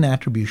make an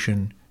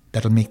attribution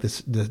that will make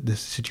the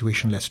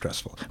situation less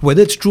stressful,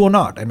 whether it's true or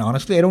not. And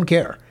honestly, I don't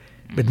care.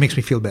 But it makes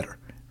me feel better,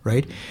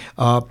 right?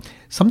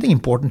 Something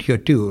important here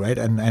too, right?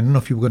 And I don't know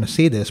if you were going to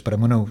say this, but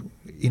I'm going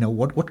to,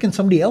 what can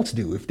somebody else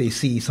do if they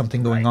see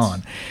something going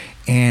on?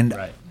 And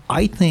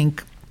I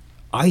think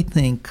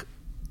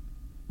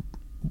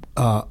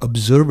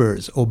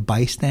observers or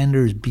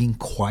bystanders being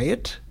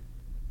quiet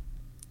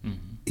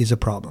is a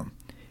problem.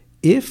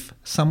 If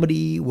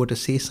somebody were to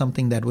say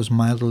something that was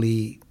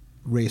mildly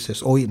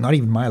racist, or not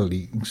even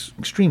mildly,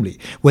 extremely,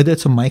 whether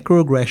it's a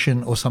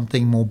microaggression or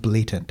something more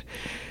blatant,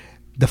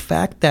 the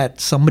fact that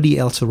somebody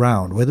else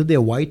around, whether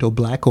they're white or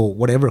black or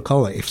whatever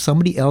color, if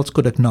somebody else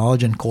could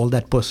acknowledge and call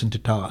that person to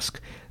task,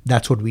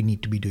 that's what we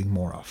need to be doing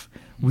more of.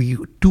 We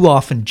too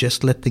often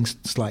just let things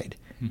slide.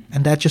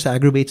 And that just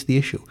aggravates the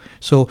issue.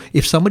 So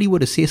if somebody were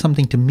to say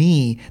something to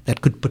me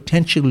that could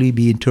potentially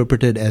be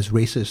interpreted as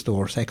racist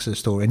or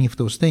sexist or any of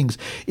those things,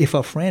 if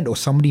a friend or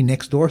somebody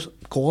next door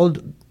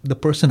called the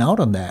person out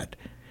on that,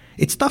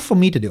 it's tough for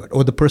me to do it,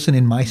 or the person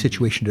in my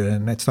situation to do it,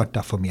 and it's not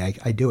tough for me.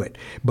 I do it.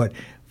 But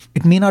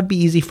it may not be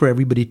easy for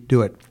everybody to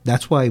do it.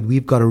 That's why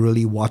we've got to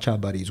really watch our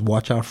buddies,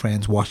 watch our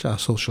friends, watch our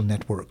social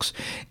networks,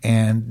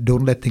 and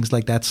don't let things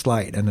like that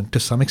slide. And to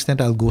some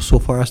extent, I'll go so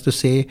far as to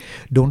say,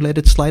 don't let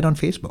it slide on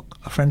Facebook.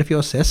 A friend of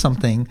yours says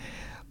something,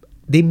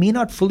 they may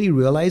not fully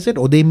realize it,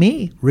 or they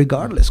may,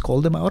 regardless,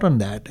 call them out on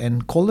that.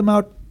 And call them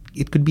out,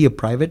 it could be a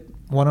private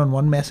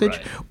one-on-one message,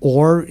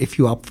 or if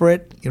you're up for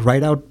it,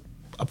 write out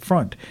up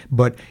front.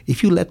 But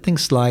if you let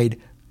things slide,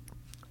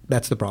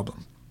 that's the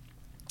problem.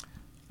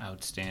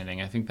 Outstanding.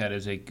 I think that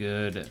is a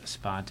good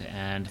spot to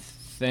end.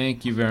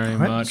 Thank you very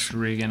much,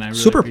 Regan. I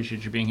really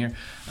appreciate you being here.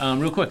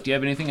 Real quick, do you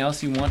have anything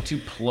else you want to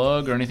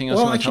plug, or anything else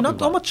you want to talk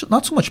about?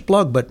 Not so much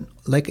plug, but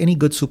like any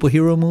good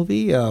superhero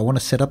movie, I want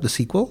to set up the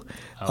sequel.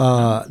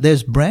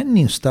 There's brand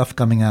new stuff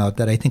coming out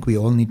that I think we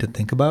all need to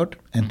think about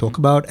and talk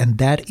about, and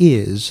that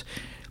is,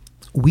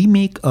 we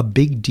make a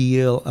big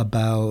deal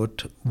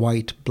about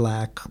white,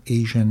 black,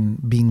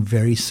 Asian being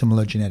very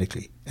similar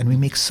genetically. And we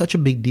make such a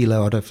big deal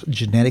out of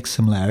genetic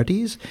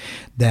similarities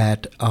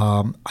that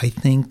I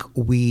think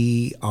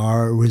we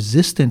are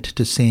resistant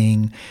to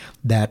saying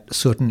that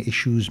certain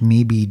issues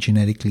may be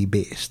genetically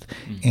based.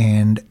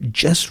 And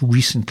just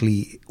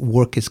recently,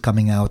 work is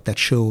coming out that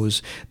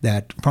shows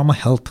that from a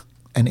health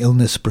and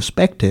illness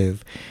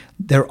perspective,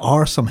 there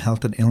are some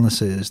health and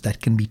illnesses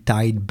that can be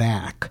tied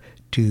back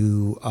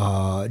to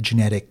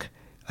genetic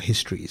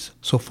histories.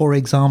 So, for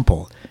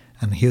example,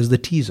 and here's the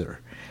teaser,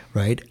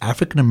 right?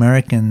 African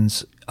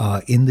Americans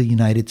in the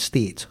United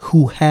States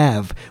who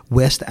have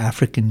West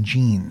African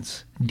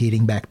genes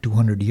dating back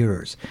 200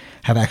 years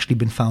have actually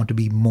been found to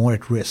be more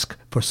at risk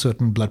for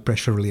certain blood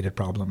pressure related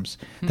problems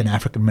than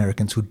African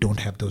Americans who don't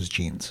have those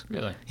genes.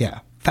 Really? Yeah.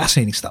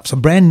 Fascinating stuff. So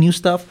brand new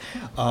stuff.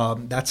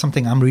 That's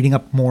something I'm reading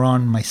up more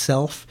on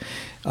myself.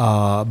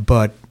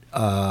 But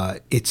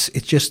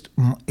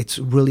it's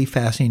really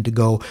fascinating to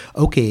go,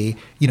 okay,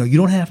 you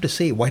don't have to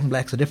say white and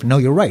blacks are different. No,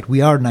 you're right.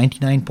 We are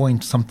 99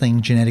 point something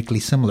genetically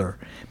similar.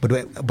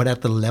 But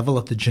at the level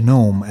of the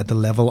genome, at the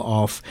level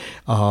of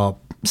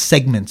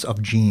segments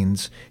of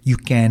genes, you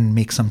can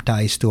make some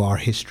ties to our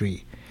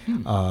history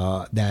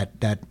so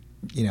that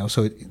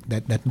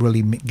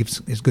really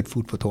is good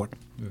food for thought.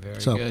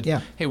 Very good.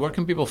 Yeah. Hey, where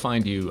can people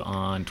find you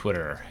on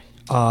Twitter?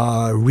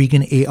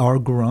 Regan A.R.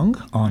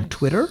 Gurung on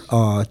Twitter.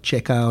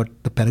 Check out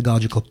The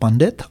Pedagogical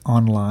Pundit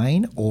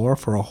online, or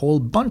for a whole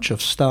bunch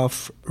of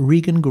stuff,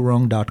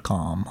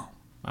 regangurung.com.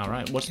 All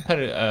right. What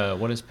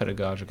is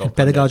Pedagogical And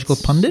Pedagogical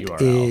Pundit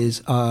URL?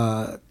 is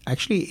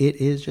actually it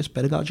is just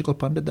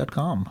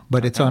pedagogicalpundit.com,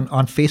 but it's on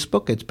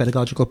Facebook. It's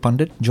Pedagogical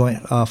Pundit. Join,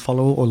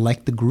 follow or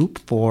like the group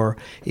for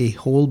a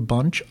whole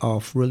bunch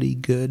of really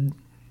good,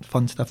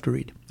 fun stuff to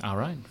read. All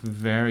right.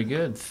 Very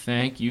good.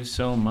 Thank you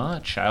so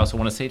much. I also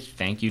want to say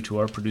thank you to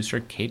our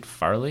producer, Kate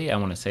Farley. I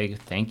want to say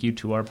thank you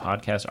to our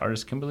podcast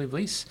artist, Kimberly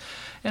Vlies.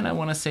 And I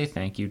want to say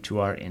thank you to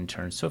our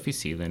intern, Sophie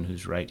Seelan,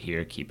 who's right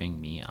here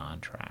keeping me on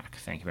track.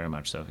 Thank you very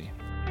much, Sophie.